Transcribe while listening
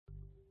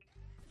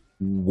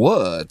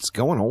What's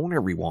going on,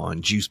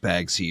 everyone?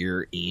 Juicebags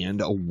here,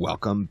 and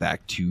welcome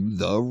back to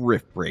the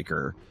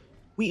Riftbreaker.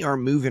 We are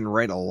moving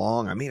right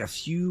along. I made a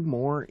few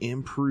more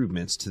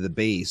improvements to the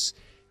base,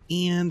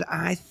 and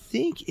I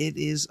think it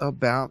is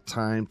about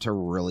time to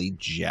really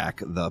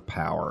jack the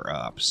power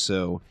up.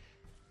 So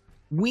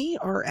we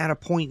are at a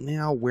point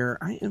now where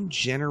I am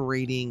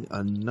generating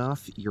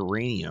enough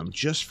uranium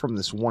just from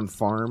this one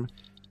farm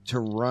to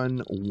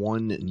run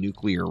one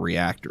nuclear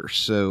reactor.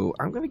 So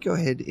I'm going to go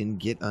ahead and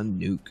get a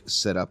nuke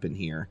set up in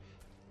here.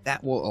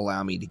 That will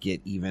allow me to get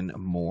even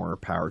more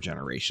power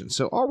generation.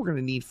 So all we're going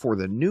to need for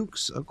the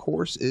nukes, of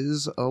course,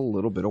 is a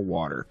little bit of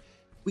water.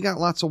 We got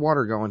lots of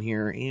water going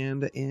here,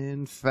 and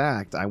in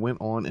fact, I went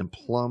on and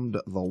plumbed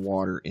the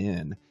water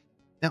in.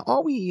 Now,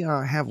 all we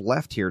have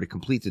left here to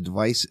complete the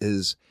device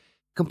is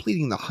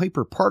completing the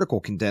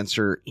hyperparticle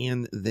condenser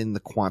and then the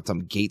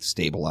quantum gate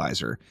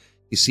stabilizer.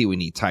 You see we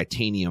need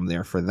titanium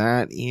there for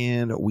that,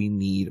 and we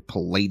need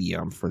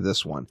palladium for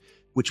this one,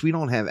 which we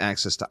don't have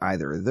access to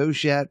either of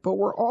those yet, but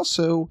we're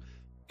also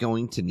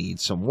going to need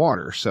some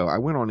water. So I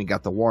went on and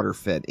got the water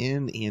fed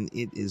in, and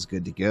it is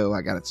good to go.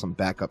 I got it some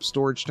backup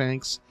storage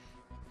tanks,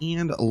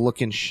 and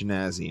looking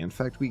snazzy. In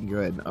fact, we can go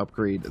ahead and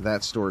upgrade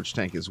that storage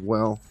tank as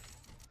well.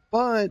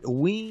 But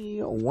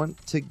we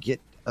want to get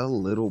a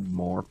little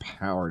more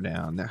power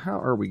down. Now, how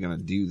are we going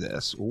to do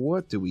this?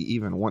 What do we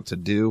even want to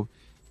do?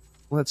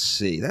 Let's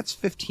see, that's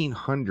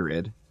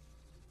 1500.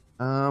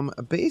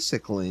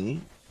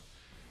 Basically,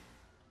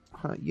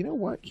 you know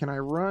what? Can I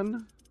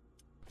run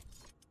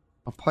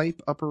a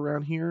pipe up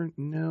around here?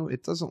 No,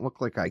 it doesn't look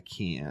like I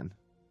can.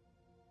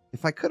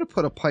 If I could have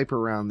put a pipe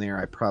around there,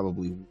 I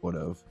probably would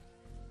have.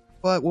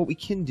 But what we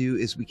can do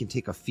is we can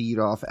take a feed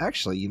off.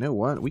 Actually, you know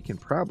what? We can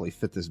probably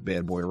fit this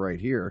bad boy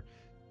right here.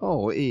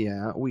 Oh,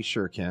 yeah, we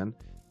sure can.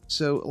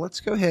 So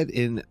let's go ahead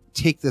and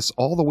take this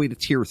all the way to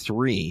tier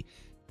 3.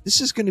 This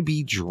is going to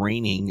be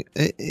draining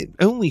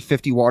only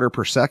 50 water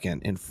per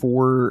second and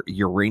 4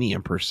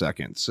 uranium per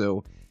second.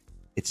 So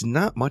it's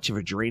not much of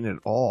a drain at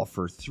all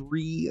for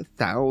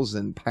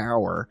 3,000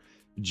 power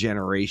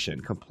generation.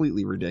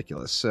 Completely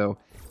ridiculous. So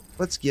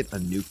let's get a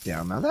nuke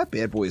down. Now that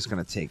bad boy is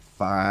going to take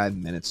 5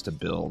 minutes to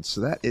build.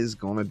 So that is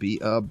going to be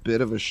a bit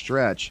of a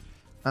stretch.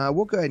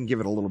 We'll go ahead and give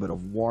it a little bit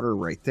of water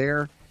right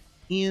there.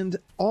 And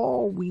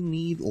all we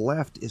need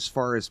left as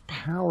far as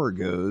power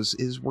goes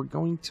is we're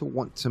going to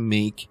want to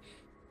make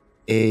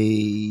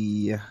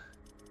let's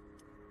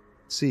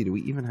see, do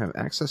we even have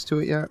access to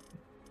it yet?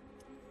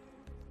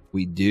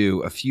 We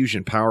do, a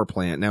fusion power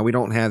plant. Now, we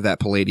don't have that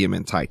palladium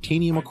and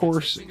titanium, of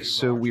course,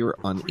 so we were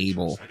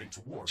unable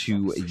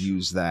to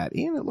use that.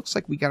 And it looks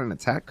like we got an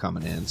attack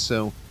coming in,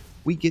 so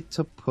we get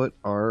to put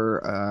our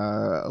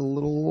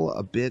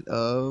a bit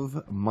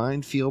of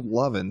minefield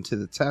lovin' to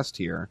the test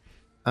here.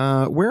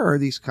 Where are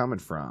these coming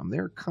from?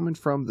 They're coming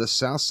from the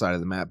south side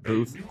of the map,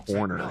 both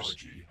corners.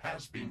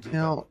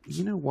 Now,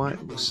 you know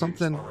what?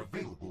 Something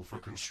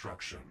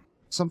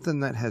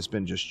that has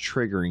been just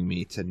triggering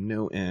me to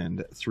no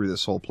end through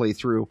this whole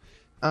playthrough.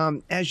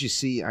 As you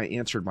see, I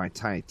answered my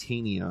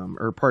titanium,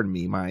 or pardon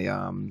me, my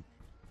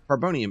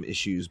carbonium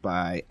issues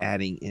by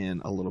adding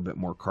in a little bit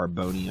more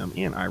carbonium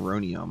and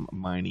ironium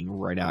mining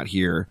right out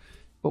here.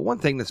 But one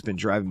thing that's been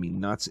driving me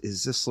nuts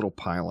is this little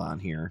pylon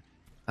here.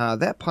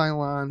 That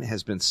pylon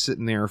has been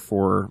sitting there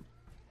for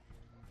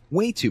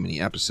way too many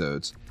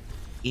episodes,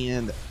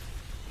 and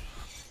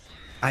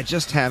I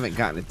just haven't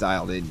gotten it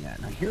dialed in yet.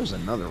 Now, here's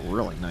another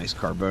really nice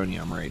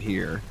carbonium right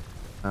here.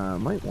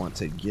 Might want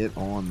to get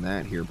on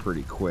that here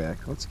pretty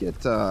quick. Let's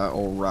get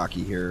old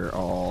Rocky here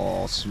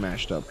all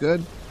smashed up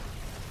good.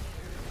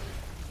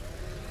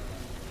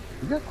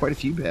 We got quite a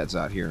few beds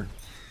out here.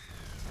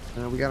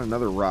 We got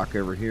another rock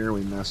over here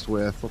we messed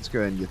with. Let's go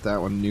ahead and get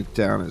that one nuked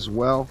down as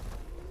well.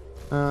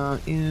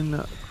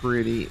 In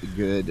pretty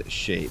good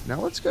shape. Now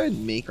let's go ahead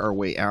and make our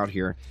way out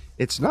here.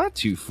 It's not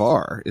too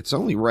far. It's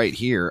only right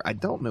here. I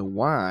don't know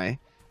why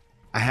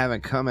I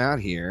haven't come out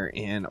here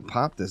and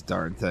popped this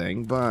darn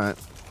thing, but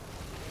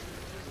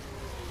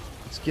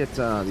let's get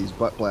these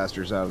butt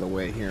blasters out of the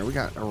way here. We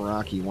got a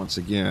Rocky once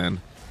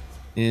again,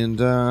 and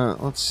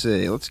let's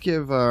see. Let's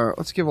give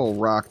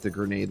old Rock the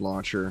grenade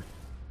launcher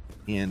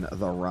and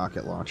the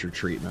rocket launcher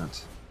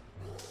treatment.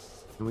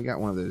 And we got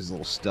one of those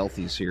little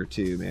stealthies here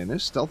too, man.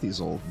 Those stealthies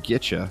will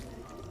get you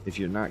if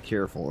you're not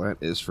careful. That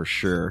is for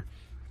sure.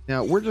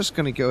 Now, we're just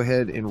going to go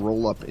ahead and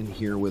roll up in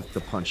here with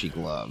the punchy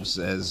gloves.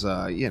 As,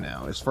 you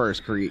know, as far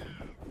as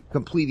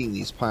completing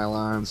these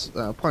pylons,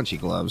 punchy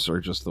gloves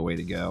are just the way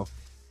to go.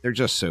 They're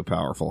just so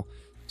powerful.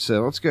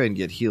 So let's go ahead and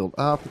get healed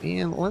up,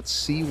 and let's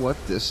see what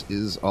this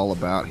is all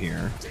about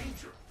here.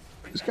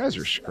 These guys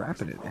are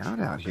scrapping it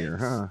out here,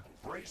 huh?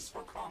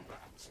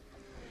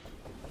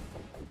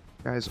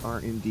 Guys are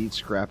indeed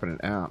scrapping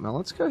it out. Now,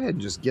 let's go ahead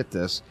and just get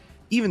this.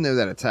 Even though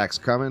that attack's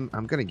coming,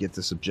 I'm going to get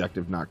this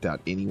objective knocked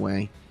out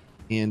anyway.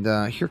 And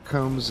here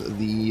comes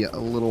the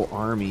little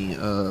army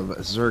of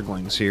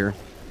Zerglings here.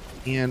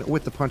 And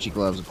with the punchy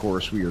gloves, of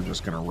course, we are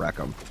just going to wreck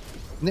them.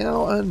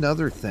 Now,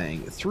 another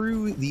thing.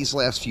 Through these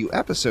last few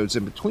episodes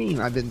in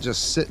between, I've been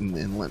just sitting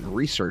and letting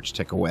research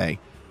tick away.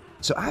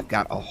 So I've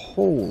got a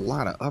whole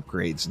lot of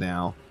upgrades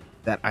now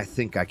that I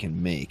think I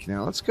can make.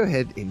 Now let's go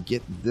ahead and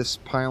get this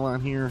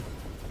pylon here.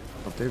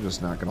 Oh, they're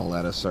just not going to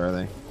let us, are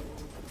they?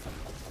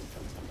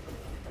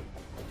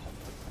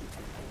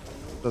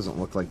 Doesn't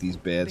look like these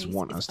bads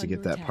want us to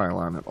get that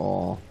pylon at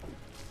all.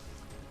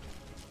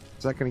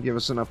 Is that going to give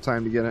us enough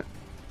time to get it?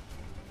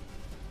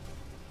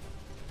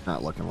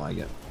 Not looking like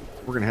it.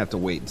 We're going to have to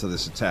wait until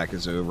this attack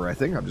is over. I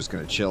think I'm just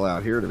going to chill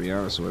out here, to be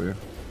honest with you.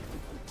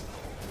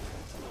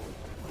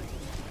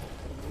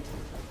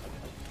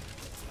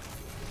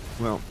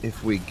 Well,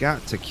 if we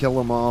got to kill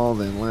them all,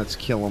 then let's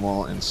kill them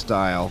all in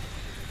style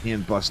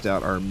and bust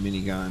out our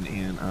minigun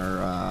and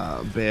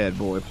our bad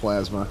boy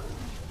plasma.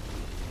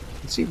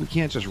 Let's see if we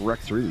can't just wreck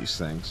through these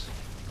things.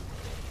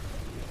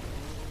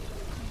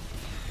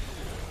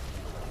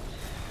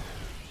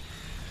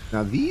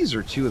 Now, these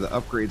are two of the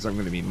upgrades I'm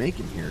going to be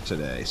making here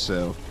today,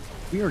 so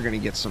we are going to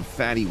get some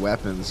fatty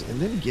weapons and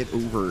then get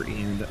over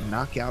and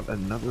knock out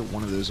another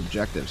one of those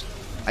objectives.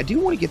 I do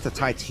want to get the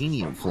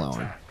titanium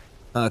flowing.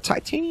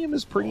 Titanium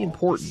is pretty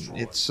important.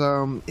 It's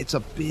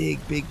a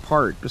big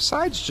part.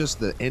 Besides just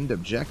the end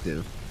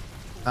objective,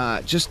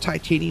 just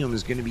titanium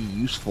is going to be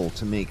useful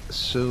to make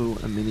so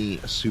many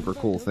super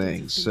cool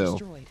things. So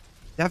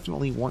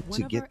definitely want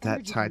to get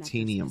that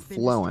titanium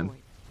flowing.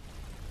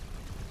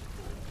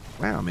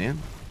 Wow, man.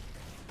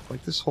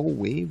 Like this whole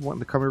wave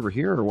wanting to come over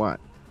here or what?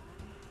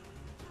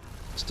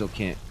 Still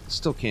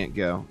can't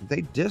go.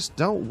 They just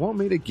don't want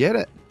me to get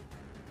it.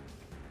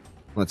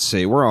 Let's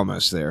see, we're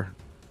almost there.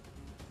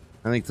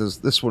 I think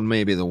this one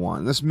may be the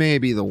one. This may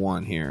be the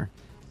one here.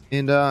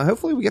 And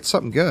hopefully we get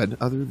something good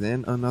other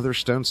than another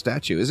stone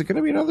statue. Is it going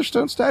to be another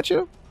stone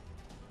statue?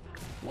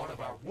 One of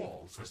our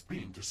walls has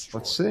been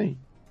destroyed. Let's see.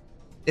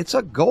 It's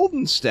a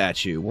golden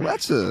statue. Well,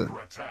 that's a...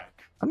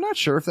 I'm not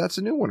sure if that's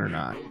a new one or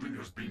not. The building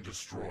has been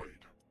destroyed.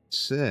 Let's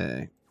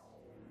see.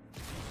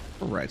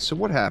 Alright, so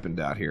what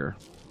happened out here?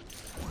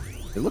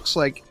 It looks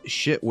like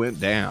shit went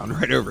down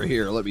right over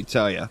here, let me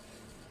tell you.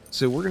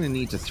 So we're going to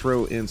need to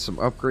throw in some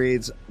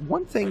upgrades.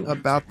 One thing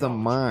about the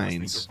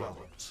mines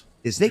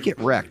is they get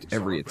wrecked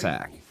every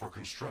attack.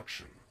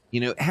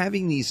 You know,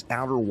 having these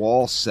outer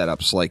wall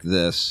setups like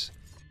this,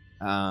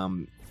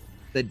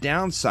 the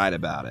downside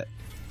about it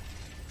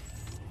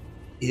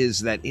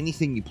is that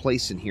anything you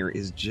place in here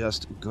is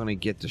just going to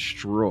get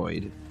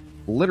destroyed.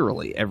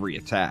 Literally every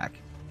attack.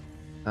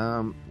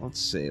 Let's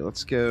see.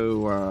 Let's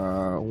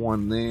go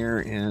one there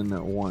and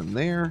one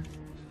there.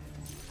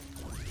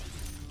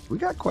 We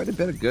got quite a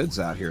bit of goods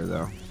out here,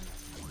 though.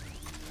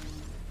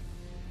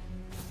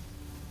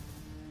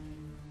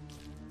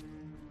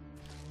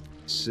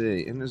 Let's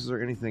see. And is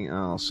there anything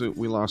else? So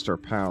we lost our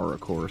power, of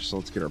course. So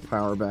let's get our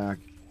power back.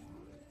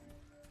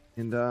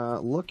 And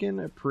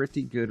looking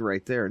pretty good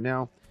right there.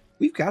 Now,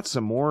 we've got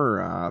some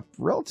more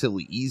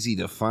relatively easy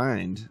to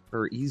find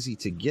or easy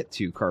to get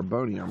to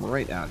carbonium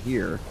right out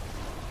here.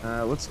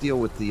 Let's deal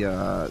with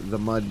the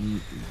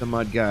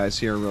mud guys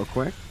here real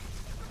quick.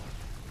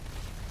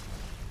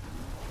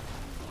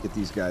 Get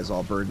these guys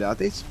all burned out.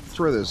 They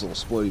throw those little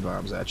explodey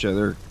bombs at you.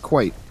 They're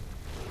quite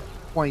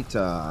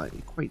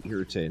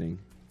irritating.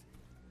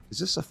 Is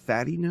this a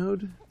fatty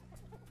node?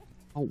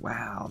 Oh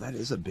wow, that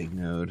is a big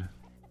node.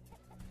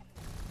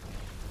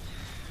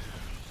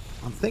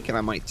 I'm thinking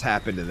I might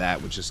tap into that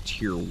with just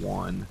tier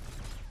 1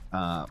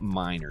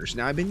 miners.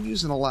 Now, I've been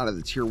using a lot of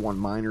the tier 1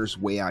 miners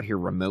way out here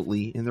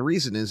remotely, and the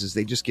reason is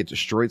they just get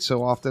destroyed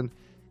so often.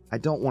 I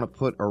don't want to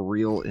put a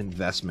real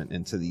investment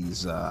into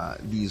these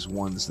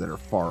ones that are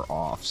far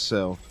off.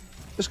 So,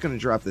 just going to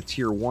drop the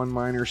tier 1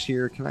 miners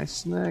here. Can I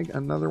snag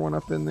another one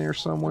up in there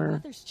somewhere?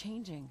 The weather's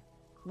changing.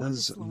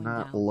 Does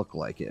not look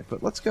like it.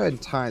 But let's go ahead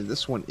and tie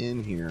this one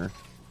in here.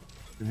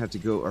 We have to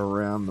go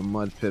around the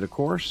mud pit, of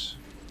course.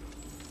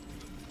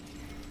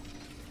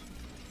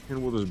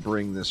 And we'll just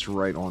bring this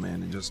right on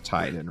in and just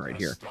tie it in right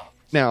here.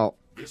 Now,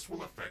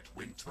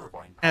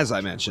 as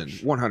I mentioned,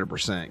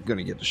 100% going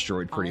to get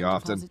destroyed pretty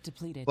often.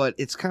 But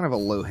it's kind of a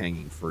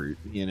low-hanging fruit.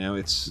 You know,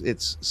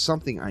 it's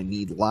something I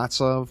need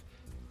lots of.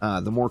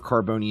 The more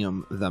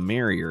carbonium, the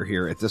merrier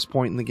here at this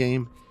point in the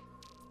game.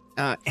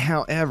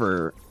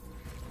 However,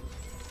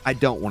 I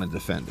don't want to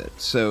defend it.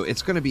 So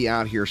it's going to be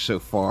out here so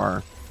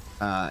far.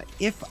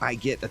 If I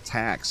get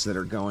attacks that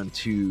are going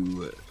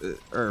to,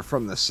 or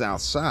from the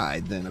south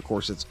side, then of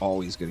course it's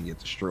always going to get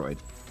destroyed.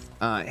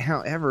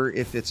 However,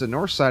 if it's a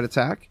north side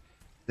attack,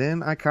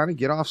 then I kind of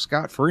get off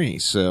scot-free.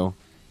 So,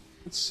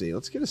 let's see.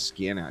 Let's get a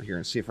scan out here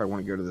and see if I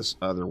want to go to this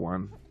other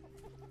one.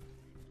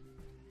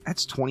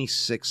 That's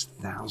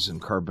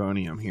 26,000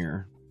 carbonium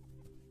here.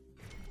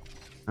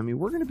 I mean,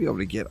 we're going to be able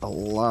to get a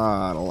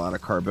lot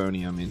of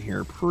carbonium in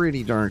here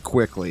pretty darn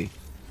quickly.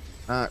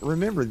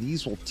 Remember,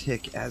 these will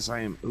tick as I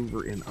am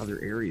over in other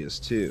areas,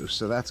 too.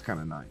 So that's kind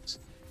of nice.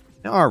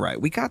 Now, all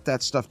right, we got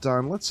that stuff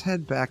done. Let's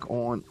head back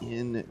on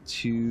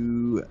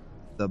into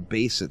the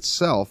base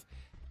itself.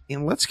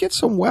 And let's get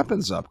some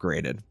weapons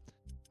upgraded.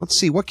 Let's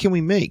see, what can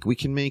we make? We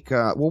can make,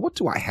 well, what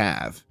do I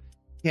have?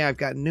 Yeah, I've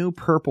got no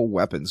purple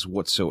weapons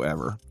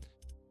whatsoever.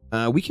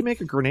 We can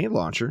make a grenade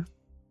launcher.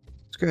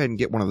 Let's go ahead and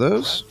get one of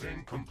those.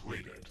 Crafting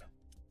completed.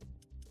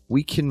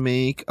 We can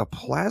make a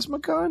plasma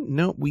gun.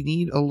 Nope, we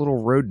need a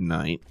little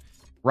rhodonite.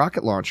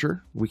 Rocket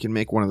launcher. We can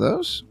make one of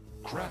those.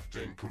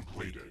 Crafting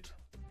completed.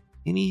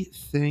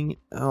 Anything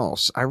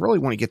else? I really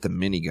want to get the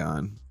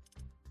minigun.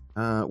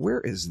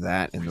 Where is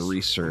that in the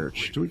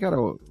research? Do we got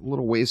a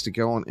little ways to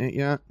go on it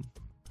yet?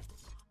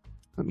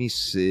 Let me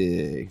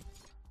see.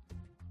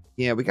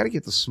 Yeah, we got to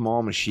get the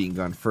small machine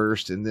gun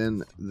first, and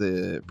then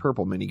the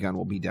purple minigun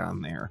will be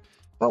down there.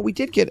 But we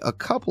did get a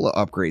couple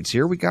of upgrades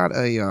here. We got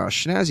a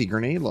Snazzy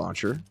grenade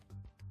launcher,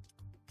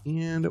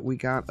 and we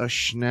got a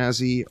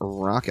Snazzy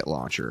rocket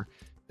launcher.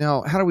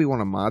 Now, how do we want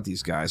to mod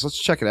these guys? Let's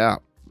check it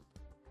out.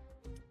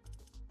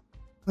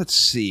 Let's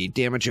see.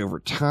 Damage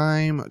over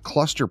time.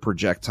 Cluster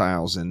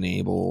projectiles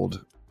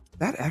enabled.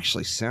 That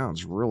actually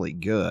sounds really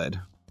good.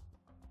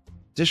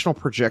 Additional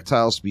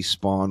projectiles to be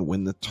spawned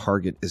when the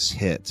target is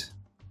hit.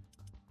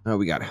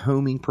 We got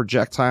homing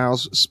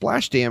projectiles.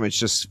 Splash damage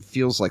just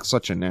feels like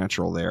such a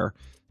natural there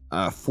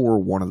for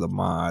one of the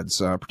mods,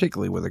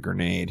 particularly with a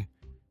grenade.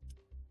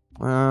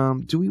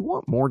 Do we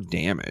want more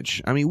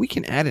damage? I mean, we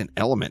can add an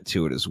element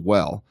to it as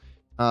well.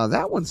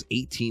 That one's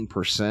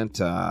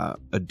 18%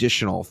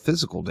 additional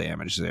physical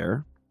damage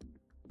there.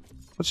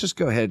 Let's just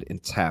go ahead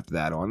and tap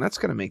that on. That's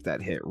going to make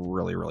that hit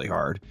really, really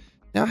hard.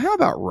 Now, how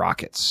about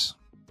rockets?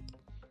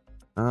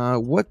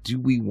 What do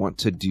we want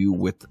to do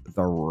with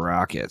the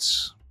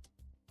rockets?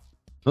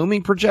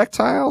 Homing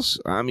projectiles?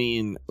 I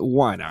mean,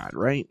 why not,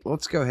 right?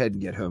 Let's go ahead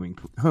and get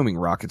homing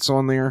rockets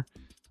on there.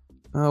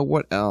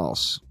 What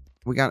else?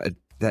 We got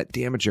that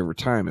damage over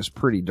time is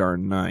pretty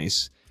darn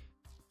nice.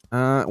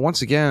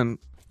 Once again,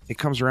 it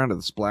comes around to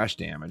the splash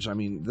damage. I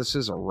mean, this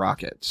is a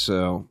rocket,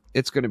 so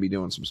it's going to be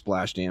doing some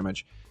splash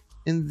damage.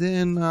 And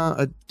then,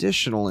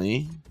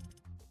 additionally,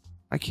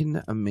 I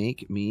can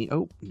make me...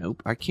 Oh,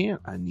 nope, I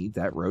can't. I need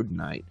that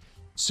rhodonite.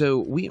 So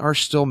we are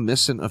still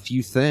missing a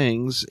few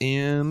things,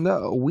 and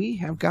we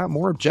have got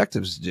more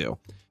objectives to do.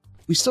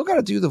 We still got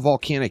to do the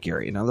volcanic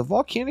area. Now, the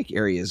volcanic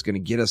area is going to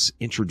get us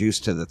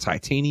introduced to the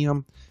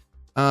titanium.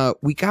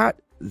 We got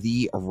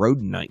the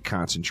rhodonite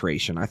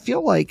concentration. I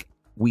feel like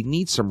we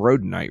need some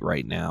rhodonite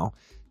right now.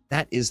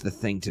 That is the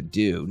thing to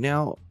do.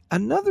 Now,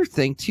 another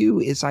thing, too,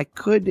 is I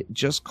could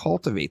just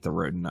cultivate the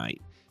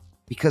rhodonite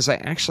because I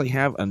actually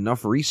have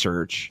enough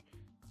research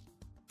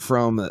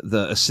from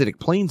the acidic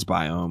plains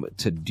biome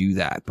to do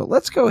that. But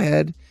let's go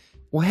ahead.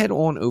 We'll head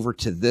on over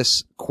to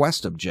this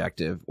quest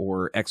objective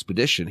or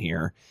expedition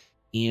here,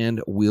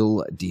 and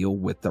we'll deal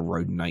with the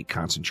rhodonite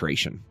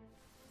concentration.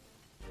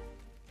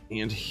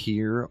 And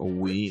here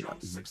we go.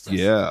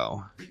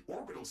 The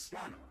orbital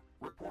scanner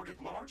reported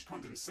large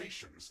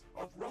condensations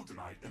of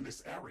rhodonite in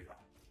this area,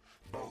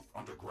 both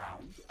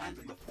underground and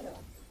in the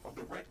form of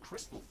the red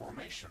crystal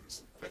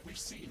formations that we've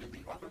seen in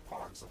the other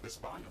parts of this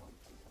biome.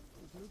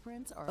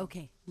 Blueprints are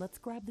okay. Let's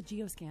grab the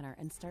geoscanner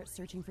and start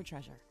searching for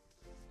treasure.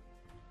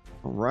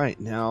 All right,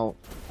 now,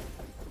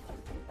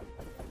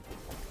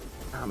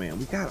 oh man,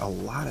 we got a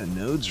lot of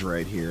nodes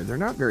right here. They're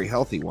not very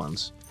healthy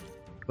ones,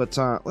 but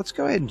let's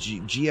go ahead and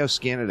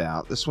geoscan it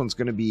out. This one's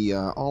going to be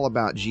all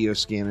about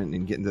geoscanning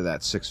and getting to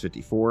that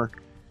 654.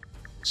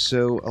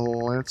 So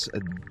let's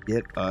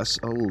get us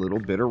a little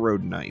bit of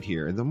rhodonite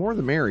here. The more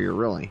the merrier,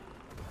 really.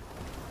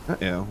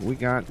 Uh-oh, we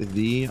got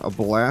the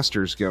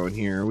blasters going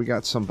here. We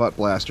got some butt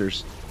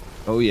blasters.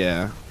 Oh,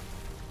 yeah.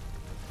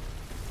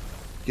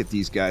 Get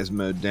these guys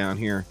mowed down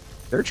here.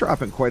 They're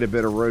dropping quite a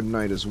bit of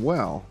rhodonite as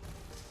well.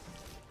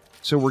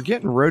 So we're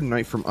getting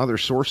rhodonite from other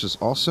sources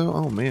also.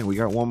 Oh, man, we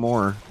got one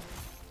more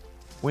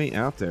way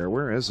out there.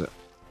 Where is it?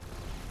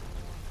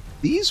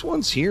 These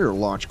ones here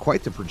launch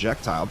quite the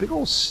projectile. Big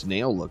old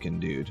snail-looking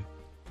dude.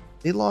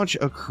 They launch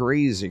a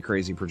crazy,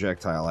 crazy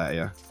projectile at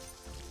you.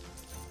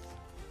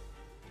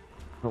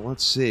 But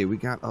let's see, we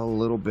got a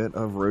little bit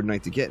of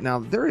rhodonite to get. Now,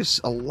 there is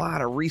a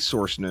lot of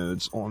resource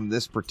nodes on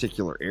this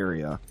particular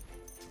area.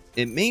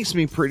 It makes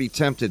me pretty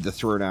tempted to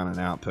throw down an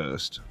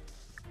outpost.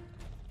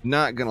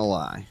 Not gonna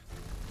lie.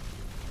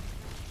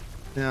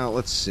 Now,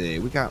 let's see.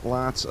 We got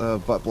lots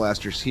of butt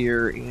blasters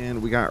here,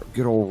 and we got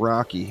good old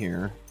Rocky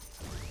here.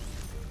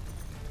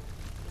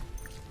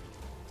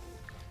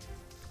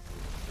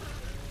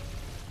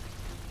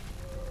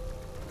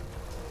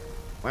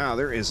 Wow,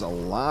 there is a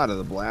lot of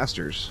the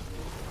blasters.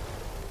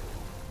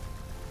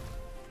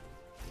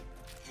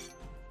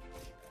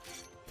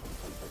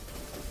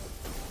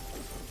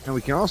 And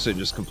we can also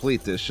just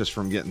complete this just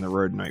from getting the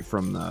rhodonite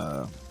from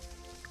the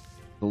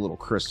little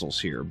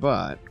crystals here,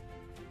 but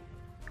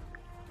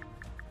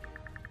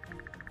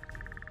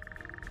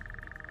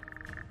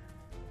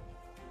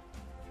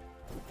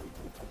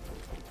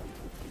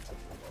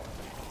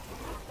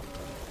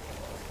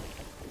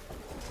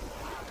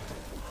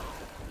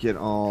get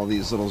all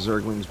these little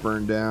zerglings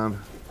burned down.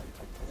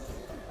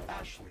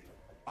 Ashley,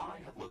 I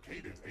have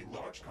located a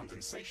large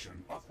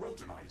condensation of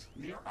rhodonite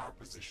near our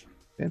position.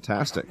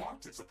 Fantastic. I have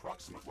marked its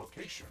approximate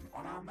location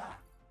on our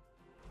map.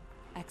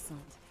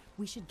 Excellent.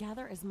 We should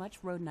gather as much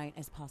rhodonite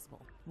as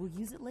possible. We'll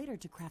use it later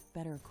to craft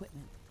better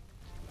equipment.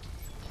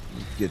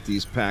 Get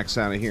these packs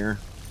out of here.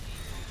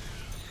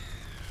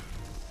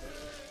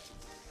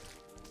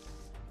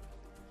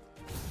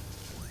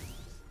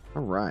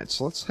 Alright,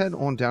 so let's head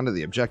on down to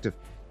the objective.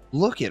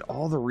 Look at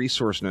all the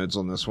resource nodes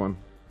on this one.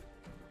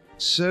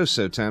 So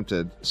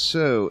tempted.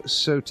 So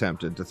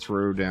tempted to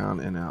throw down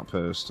an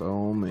outpost.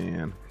 Oh,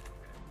 man.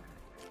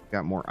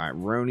 Got more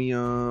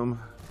Ironium.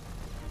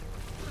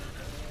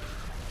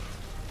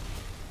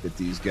 Get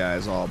these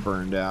guys all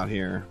burned out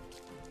here.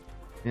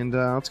 And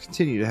let's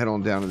continue to head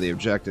on down to the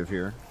objective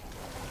here.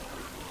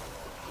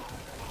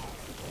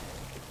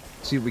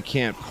 See if we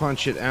can't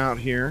punch it out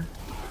here.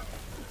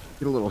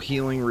 Get a little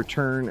healing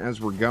return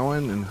as we're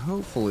going, and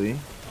hopefully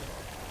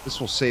this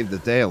will save the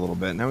day a little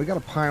bit. Now we got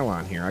a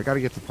pylon here. I got to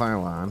get the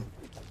pylon,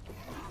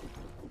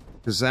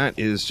 because that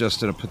is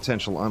just a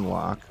potential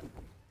unlock.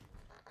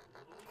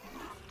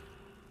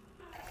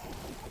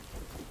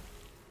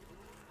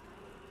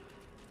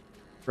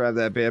 Grab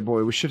that bad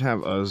boy. We should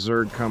have a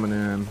Zerg coming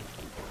in.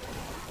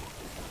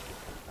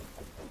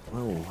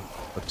 Oh,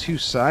 a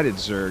two-sided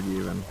Zerg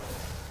even.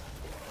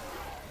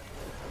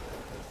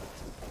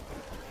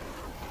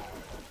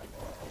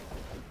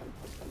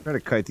 Try to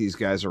kite these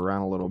guys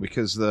around a little,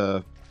 because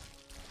that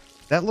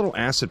little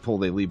acid pool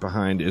they leave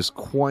behind is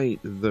quite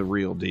the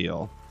real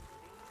deal.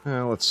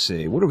 Let's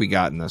see. What do we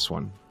got in this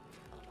one?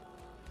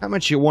 How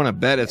much you want to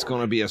bet it's going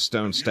to be a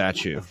stone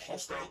statue?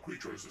 Hostile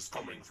creatures is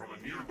coming from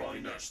a nearby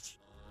nest.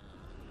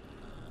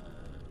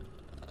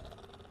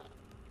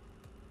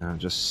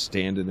 Just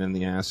standing in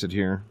the acid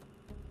here.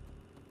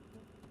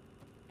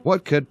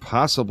 What could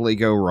possibly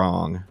go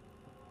wrong?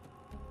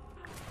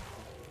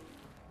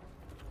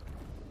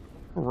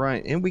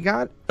 Alright, and we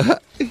got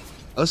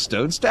a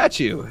stone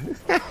statue.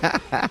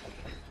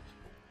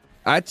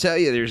 I tell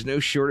you, there's no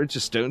shortage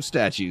of stone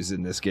statues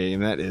in this game.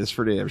 That is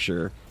for damn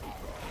sure.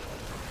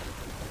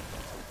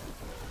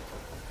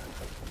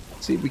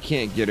 See if we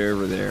can't get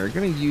over there. I'm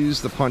going to use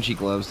the punchy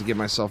gloves to give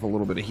myself a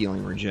little bit of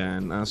healing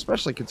regen,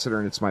 especially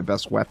considering it's my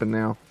best weapon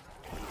now.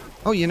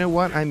 Oh, you know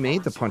what? I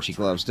made the punchy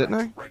gloves, didn't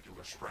I?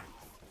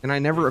 And I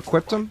never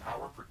equipped them?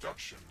 Power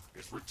production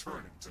is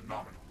returning to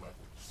nominal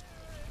levels.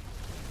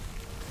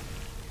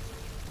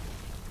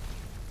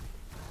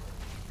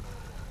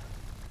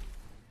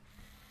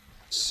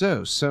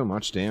 So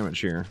much damage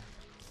here.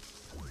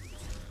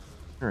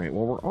 Alright,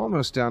 well, we're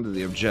almost down to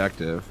the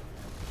objective.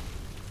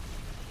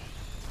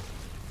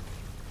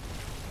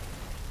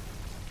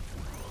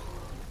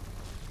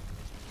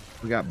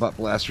 We got butt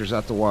blasters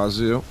at the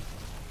wazoo.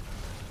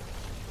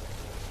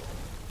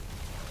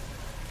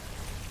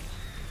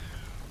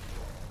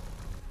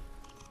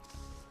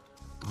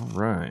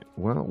 Alright,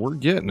 well, we're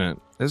getting it.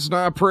 It's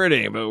not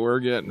pretty, but we're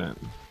getting it.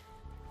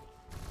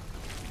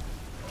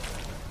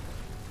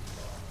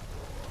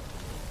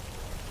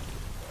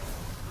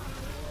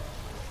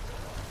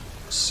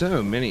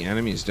 So many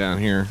enemies down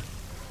here.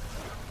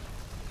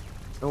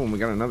 Oh, and we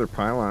got another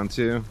pylon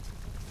too.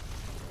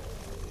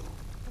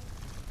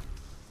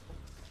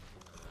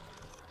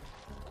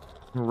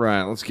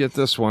 Alright, let's get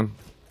this one.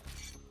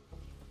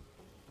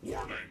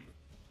 Warning.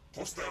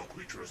 Hostile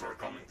creatures are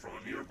coming from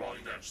a nearby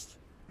nest.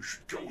 You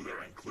should go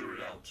there and clear it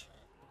out.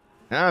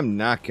 I'm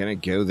not gonna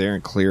go there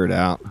and clear it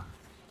out.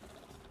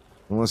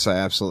 Unless I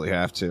absolutely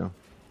have to.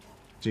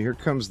 So here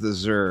comes the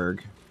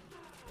Zerg.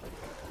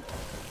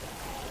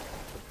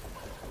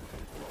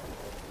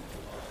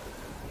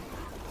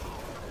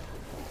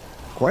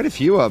 Quite a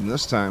few of them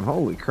this time.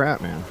 Holy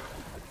crap, man.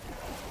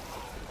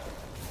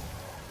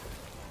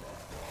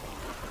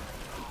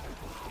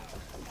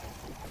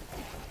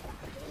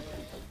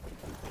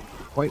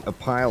 Quite a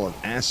pile of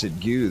acid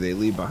goo they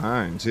leave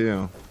behind,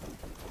 too.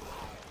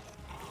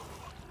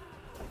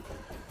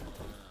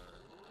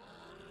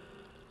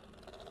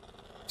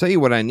 Tell you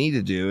what I need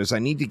to do is I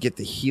need to get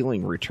the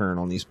healing return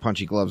on these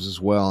punchy gloves as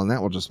well, and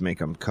that will just make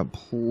them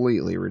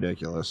completely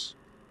ridiculous.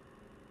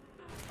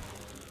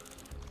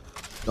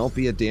 Don't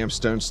be a damn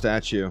stone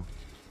statue.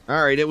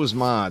 Alright, it was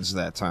mods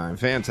that time.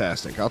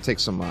 Fantastic. I'll take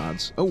some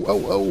mods.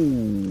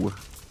 Oh.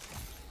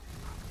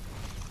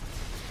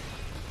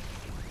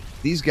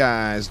 These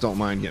guys don't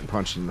mind getting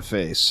punched in the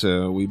face,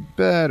 so we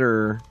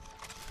better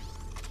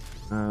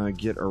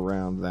get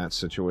around that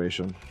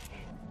situation.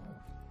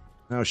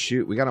 Oh,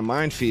 shoot. We got a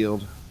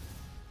minefield.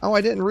 Oh, I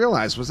didn't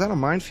realize. Was that a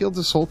minefield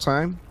this whole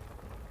time?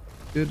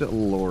 Good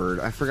lord.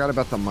 I forgot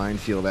about the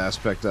minefield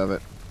aspect of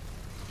it.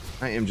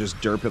 I am just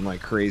derping like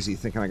crazy,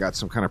 thinking I got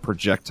some kind of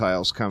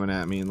projectiles coming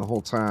at me, and the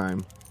whole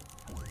time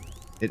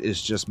it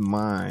is just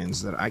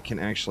mines that I can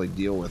actually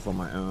deal with on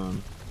my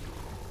own.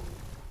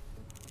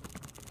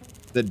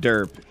 The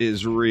derp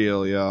is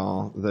real,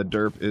 y'all. The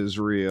derp is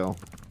real.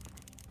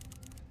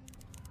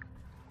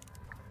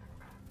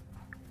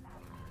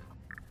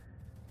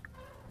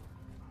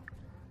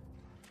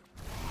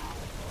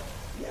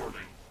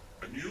 Warning.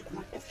 A new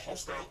group of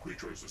hostile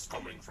creatures is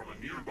coming from a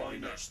nearby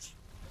nest.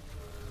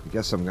 I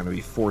guess I'm going to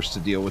be forced to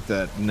deal with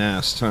that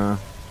nest, huh?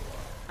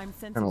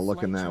 Kind of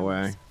looking that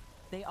way.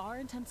 They are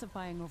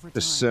intensifying over time.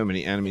 There's so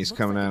many enemies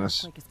coming at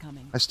us.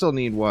 I still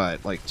need,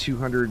 what, like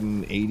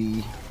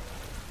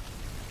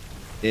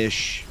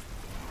 280-ish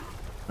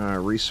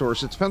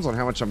resource. It depends on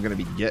how much I'm going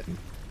to be getting.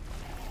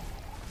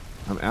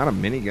 I'm out of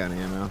minigun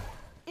ammo.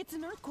 It's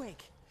an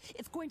earthquake.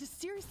 It's going to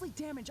seriously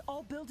damage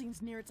all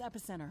buildings near its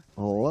epicenter.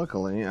 Well,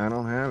 luckily, I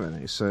don't have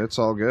any, so it's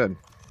all good.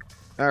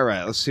 All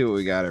right, let's see what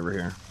we got over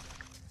here.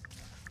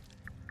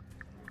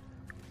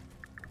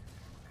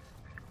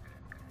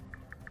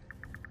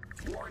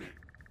 Warning.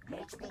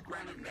 Multiple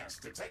granite nests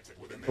detected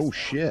within this Oh,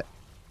 shit.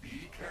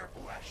 Be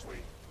careful, Ashley.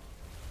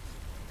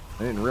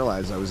 I didn't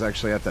realize I was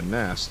actually at the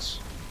nests.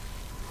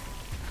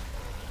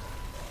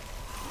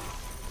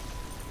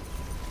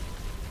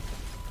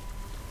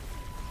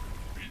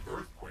 The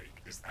earthquake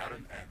is at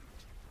an end.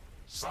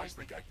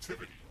 Seismic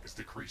activity is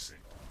decreasing.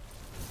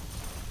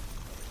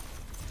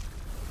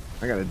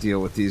 I gotta deal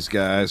with these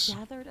guys.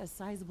 Gathered a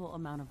sizable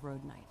amount of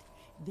rhodonite.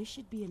 This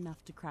should be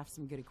enough to craft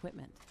some good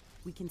equipment.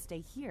 We can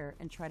stay here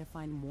and try to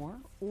find more,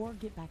 or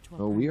get back to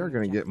our Oh, we are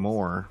primary gonna get objectives.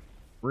 more.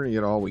 We're gonna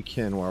get all we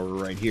can while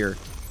we're right here.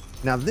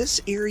 Now, this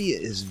area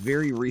is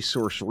very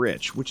resource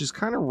rich, which is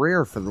kind of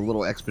rare for the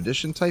little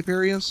expedition type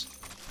areas.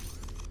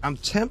 I'm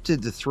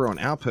tempted to throw an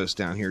outpost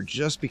down here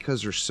just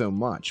because there's so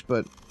much,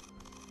 but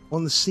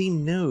on the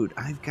same note,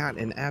 I've got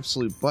an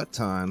absolute butt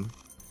ton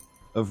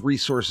of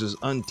resources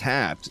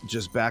untapped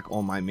just back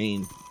on my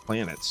main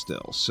planet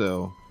still,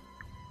 so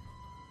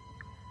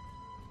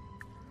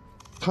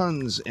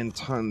tons and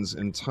tons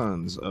and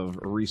tons of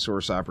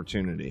resource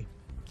opportunity.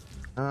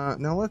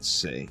 Now let's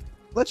see.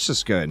 Let's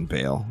just go ahead and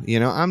bail. You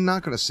know, I'm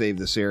not going to save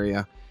this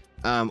area.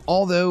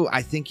 Although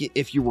I think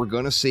if you were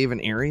going to save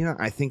an area,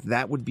 I think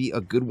that would be a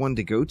good one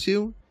to go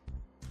to.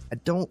 I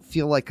don't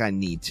feel like I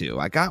need to.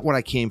 I got what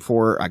I came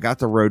for. I got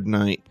the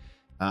rhodonite.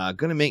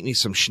 Going to make me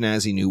some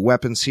snazzy new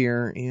weapons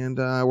here, and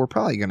we're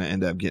probably going to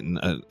end up getting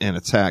an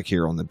attack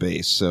here on the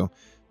base. So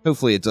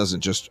hopefully it doesn't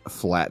just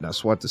flatten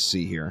us. We'll have to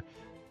see here.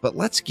 But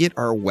let's get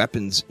our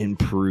weapons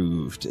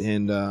improved,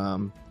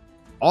 and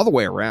all the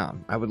way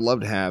around. I would love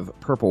to have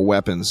purple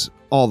weapons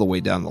all the way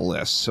down the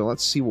list. So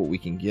let's see what we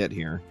can get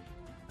here.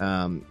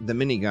 The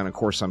minigun, of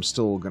course, I'm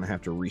still going to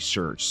have to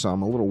research, so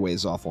I'm a little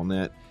ways off on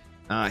that.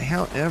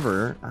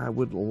 However, I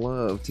would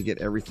love to get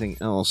everything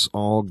else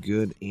all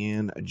good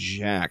and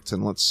jacked.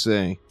 And let's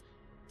see.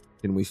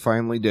 Can we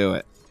finally do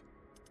it?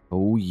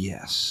 Oh,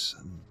 yes.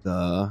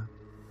 The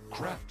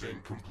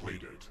Crafting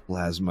completed.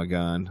 plasma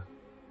gun.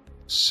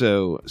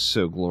 So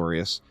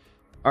glorious.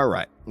 All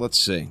right,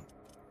 let's see.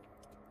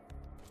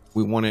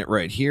 We want it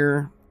right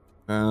here.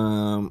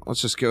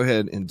 Let's just go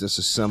ahead and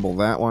disassemble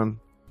that one.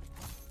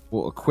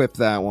 We'll equip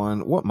that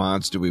one. What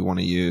mods do we want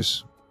to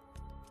use?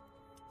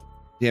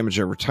 Damage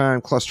over time,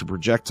 cluster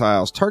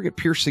projectiles, target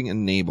piercing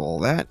enable.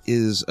 That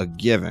is a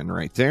given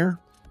right there.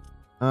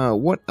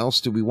 What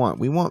else do we want?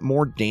 We want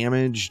more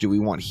damage. Do we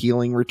want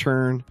healing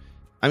return?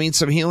 I mean,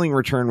 some healing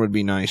return would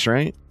be nice,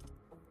 right?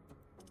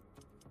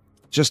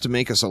 Just to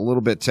make us a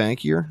little bit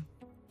tankier.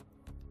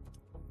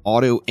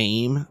 Auto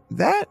aim.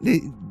 That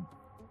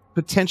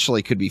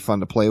potentially could be fun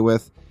to play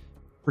with.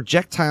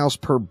 Projectiles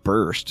per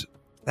burst.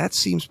 That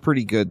seems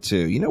pretty good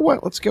too. You know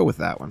what? Let's go with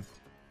that one.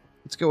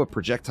 Let's go with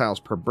projectiles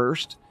per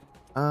burst.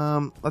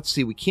 Let's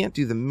see. We can't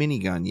do the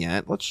minigun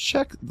yet. Let's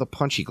check the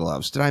punchy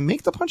gloves. Did I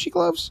make the punchy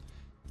gloves?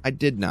 I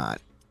did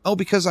not. Oh,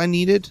 because I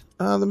needed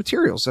the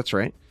materials. That's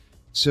right.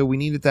 So we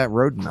needed that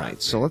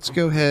rhodonite. So let's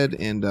go ahead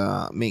and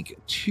make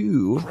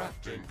 2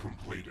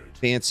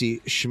 fancy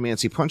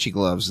schmancy punchy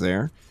gloves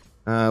there.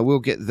 We'll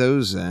get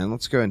those in.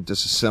 Let's go ahead and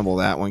disassemble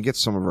that one. Get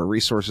some of our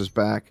resources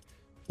back.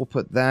 We'll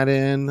put that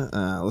in.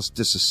 Let's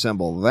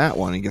disassemble that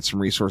one and get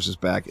some resources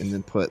back, and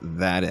then put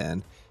that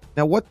in.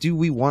 Now, what do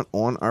we want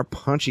on our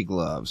punchy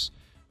gloves?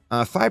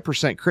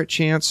 5% crit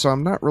chance, so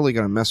I'm not really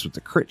going to mess with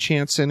the crit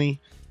chance any.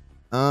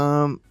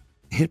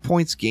 Hit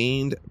points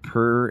gained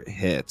per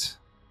hit.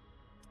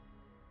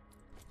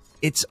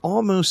 It's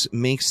almost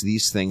makes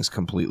these things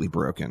completely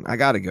broken. I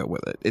got to go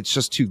with it. It's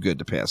just too good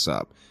to pass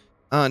up.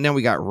 Now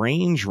we got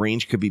range.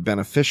 Range could be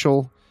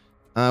beneficial.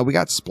 We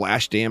got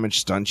splash damage,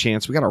 stun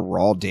chance. We got a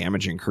raw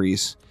damage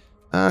increase.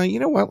 You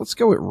know what? Let's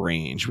go with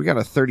range. We got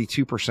a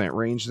 32%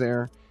 range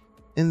there.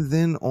 And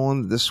then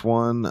on this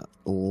one,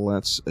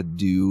 let's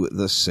do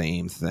the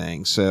same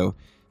thing. So,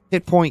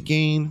 hit point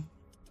gain.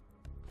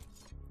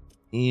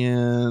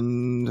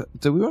 And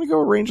do we want to go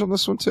with range on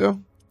this one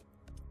too?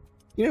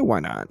 You know, why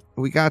not?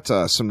 We got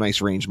some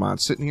nice range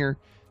mods sitting here.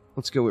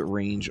 Let's go with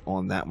range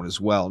on that one as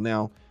well.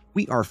 Now,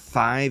 we are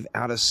 5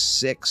 out of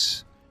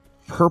 6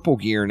 purple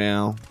gear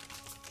now.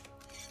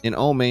 And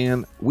oh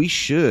man, we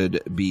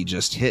should be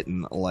just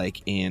hitting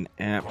like an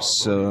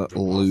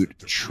absolute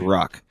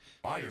truck.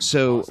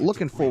 So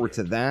looking forward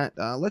to that.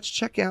 Let's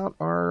check out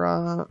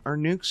our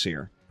nukes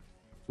here.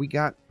 We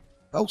got,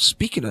 oh,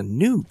 speaking of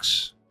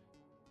nukes,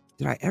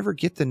 did I ever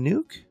get the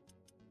nuke?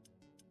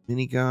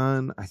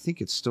 Minigun, I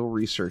think it's still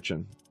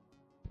researching.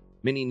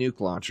 Mini nuke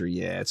launcher,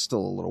 yeah, it's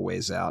still a little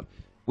ways out.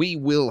 We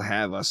will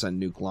have us a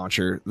nuke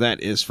launcher, that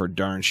is for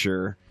darn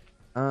sure.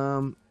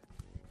 Now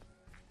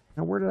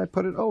where did I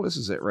put it? Oh, this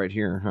is it right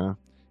here, huh?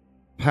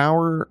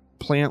 Power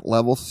plant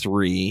level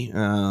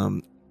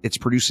 3. It's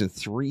producing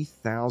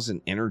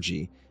 3,000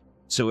 energy.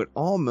 So it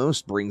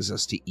almost brings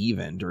us to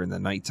even during the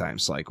nighttime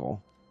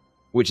cycle,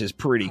 which is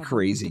pretty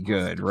crazy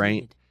good,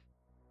 right?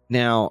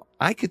 Now,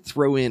 I could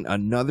throw in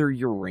another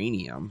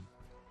uranium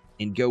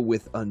and go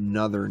with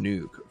another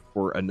nuke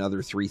for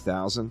another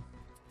 3,000.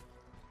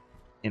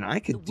 And I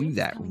could do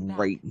that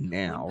right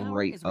now,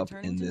 right up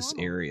in this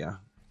area.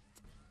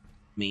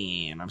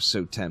 Man, I'm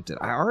so tempted.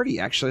 I already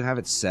actually have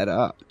it set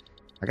up.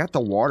 I got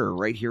the water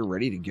right here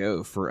ready to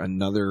go for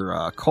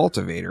another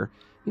cultivator.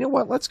 You know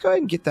what? Let's go ahead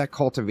and get that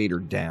cultivator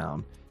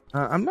down.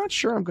 I'm not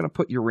sure I'm going to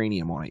put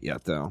uranium on it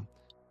yet, though.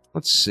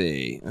 Let's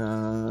see.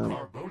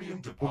 We'll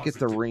get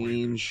the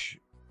range,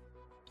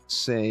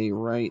 say,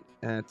 right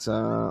at...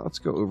 let's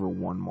go over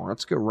one more.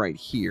 Let's go right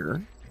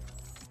here.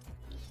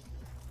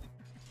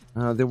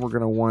 Then we're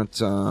going to want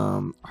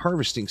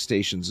harvesting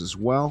stations as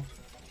well.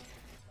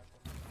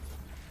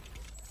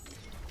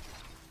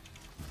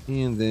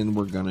 And then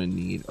we're going to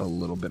need a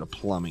little bit of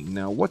plumbing.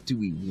 Now, what do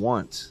we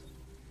want?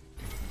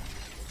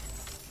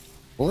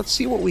 Well, let's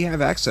see what we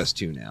have access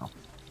to now.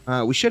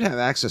 We should have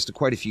access to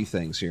quite a few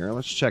things here.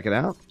 Let's check it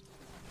out.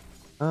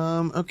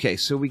 Okay,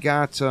 so we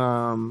got...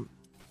 that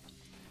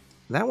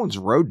one's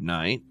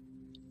rhodonite.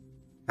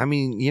 I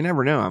mean, you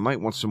never know. I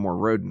might want some more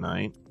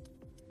rhodonite.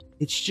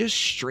 It's just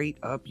straight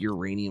up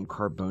uranium,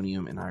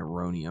 carbonium, and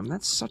ironium.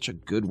 That's such a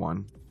good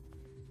one.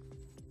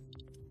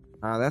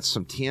 That's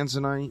some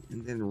tanzanite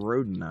and then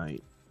rhodonite.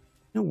 You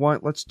know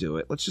what? Let's do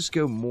it. Let's just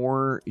go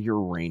more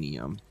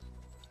uranium.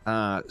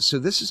 So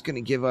this is going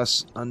to give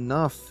us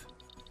enough.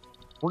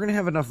 We're going to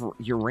have enough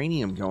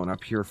uranium going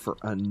up here for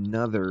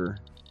another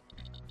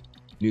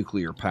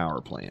nuclear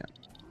power plant,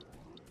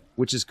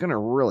 which is going to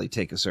really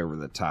take us over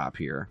the top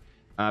here.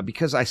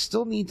 Because I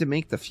still need to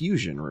make the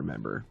fusion,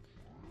 remember.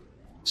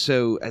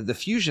 So the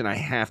fusion I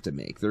have to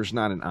make. There's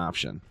not an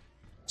option.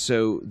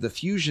 So the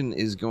fusion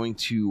is going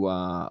to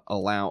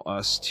allow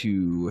us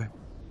to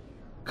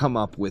come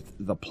up with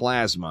the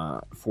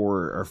plasma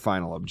for our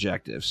final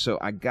objective. So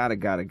I gotta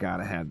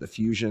have the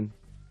fusion.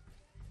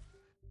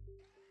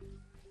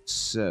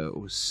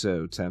 So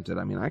tempted.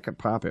 I mean, I could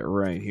pop it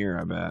right here,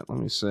 I bet. Let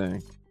me see.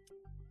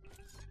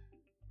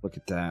 Look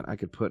at that. I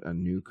could put a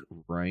nuke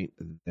right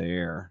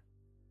there.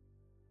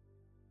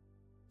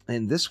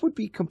 And this would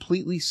be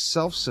completely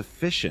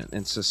self-sufficient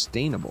and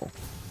sustainable,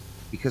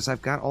 because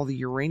I've got all the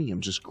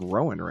uranium just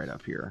growing right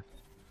up here.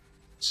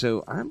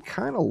 So I'm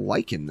kind of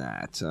liking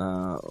that.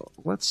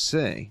 Let's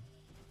see.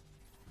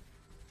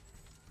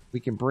 We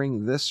can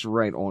bring this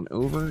right on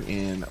over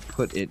and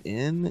put it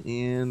in.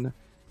 And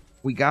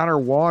we got our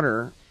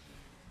water.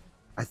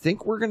 I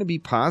think we're going to be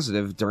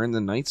positive during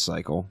the night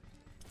cycle,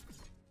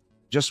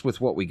 just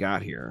with what we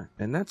got here.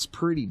 And that's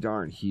pretty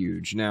darn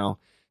huge. Now,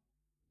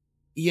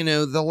 you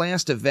know, the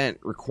last event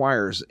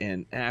requires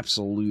an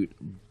absolute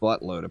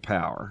buttload of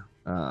power.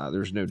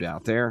 There's no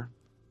doubt there.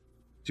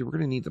 See, we're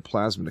going to need the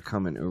plasma to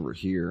come in over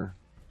here.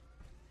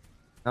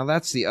 Now,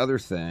 that's the other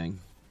thing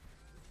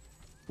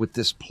with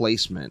this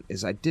placement,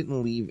 is I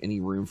didn't leave any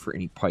room for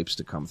any pipes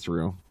to come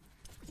through.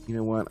 You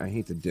know what? I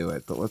hate to do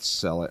it, but let's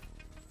sell it.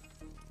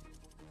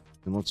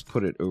 And let's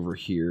put it over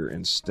here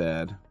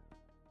instead.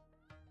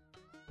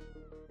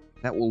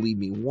 That will leave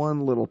me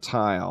one little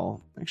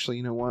tile. Actually,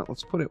 you know what?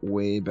 Let's put it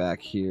way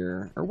back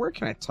here. Or where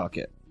can I tuck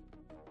it?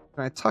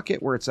 Can I tuck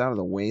it where it's out of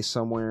the way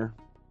somewhere?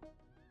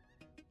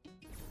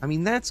 I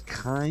mean, that's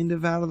kind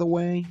of out of the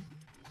way.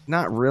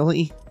 Not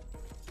really,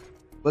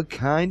 but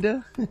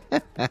kinda.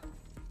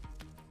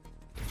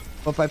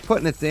 But by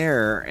putting it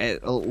there,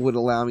 it would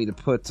allow me to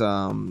put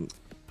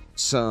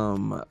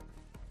some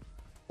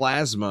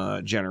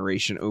plasma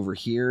generation over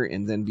here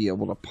and then be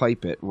able to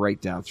pipe it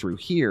right down through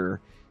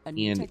here and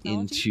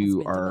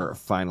into our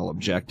final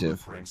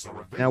objective.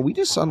 Now, we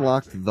just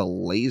unlocked the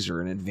laser,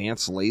 an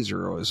advanced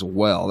laser as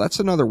well. That's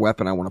another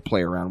weapon I want to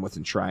play around with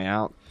and try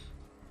out.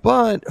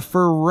 But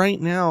for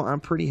right now, I'm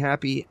pretty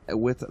happy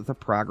with the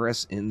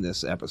progress in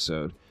this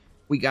episode.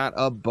 We got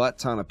a butt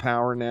ton of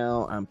power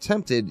now. I'm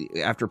tempted,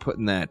 after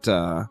putting that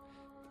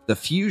the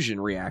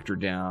fusion reactor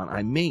down,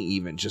 I may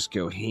even just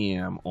go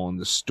ham on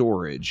the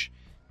storage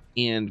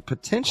and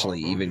potentially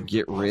even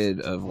get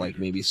rid of, like,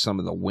 maybe some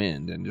of the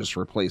wind and just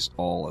replace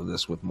all of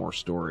this with more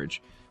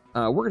storage.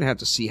 We're going to have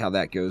to see how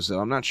that goes, though.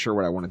 I'm not sure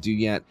what I want to do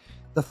yet.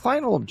 The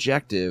final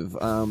objective,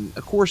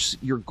 of course,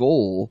 your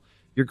goal...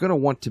 You're going to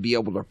want to be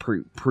able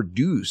to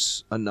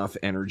produce enough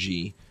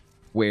energy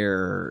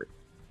where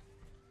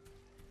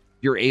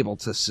you're able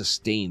to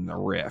sustain the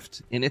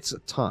rift. And it's a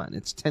ton.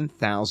 It's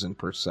 10,000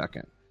 per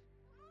second,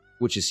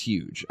 which is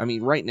huge. I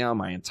mean, right now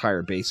my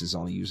entire base is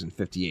only using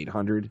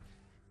 5,800.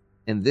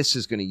 And this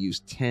is going to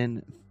use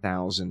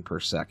 10,000 per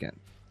second.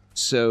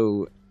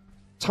 So,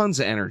 tons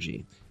of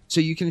energy.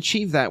 So you can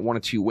achieve that one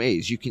of two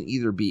ways. You can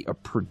either be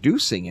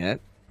producing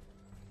it,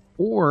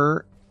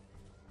 or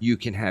you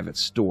can have it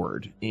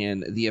stored.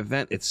 And the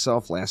event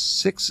itself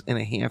lasts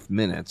 6.5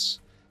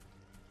 minutes.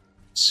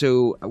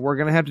 So we're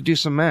going to have to do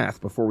some math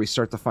before we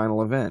start the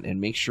final event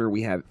and make sure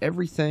we have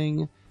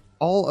everything,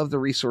 all of the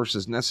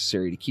resources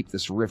necessary to keep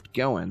this rift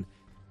going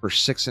for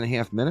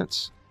 6.5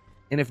 minutes.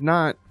 And if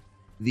not,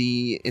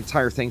 the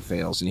entire thing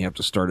fails and you have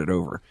to start it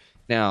over.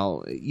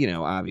 Now, you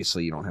know,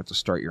 obviously you don't have to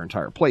start your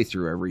entire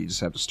playthrough over. You just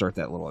have to start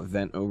that little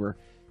event over.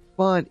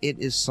 but it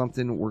is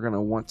something we're going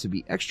to want to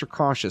be extra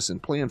cautious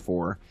and plan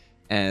for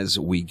as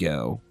we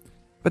go.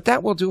 But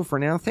that will do it for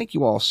now. Thank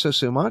you all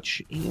so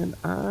much, and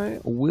I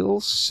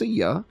will see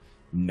ya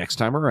next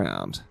time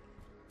around.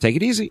 Take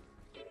it easy.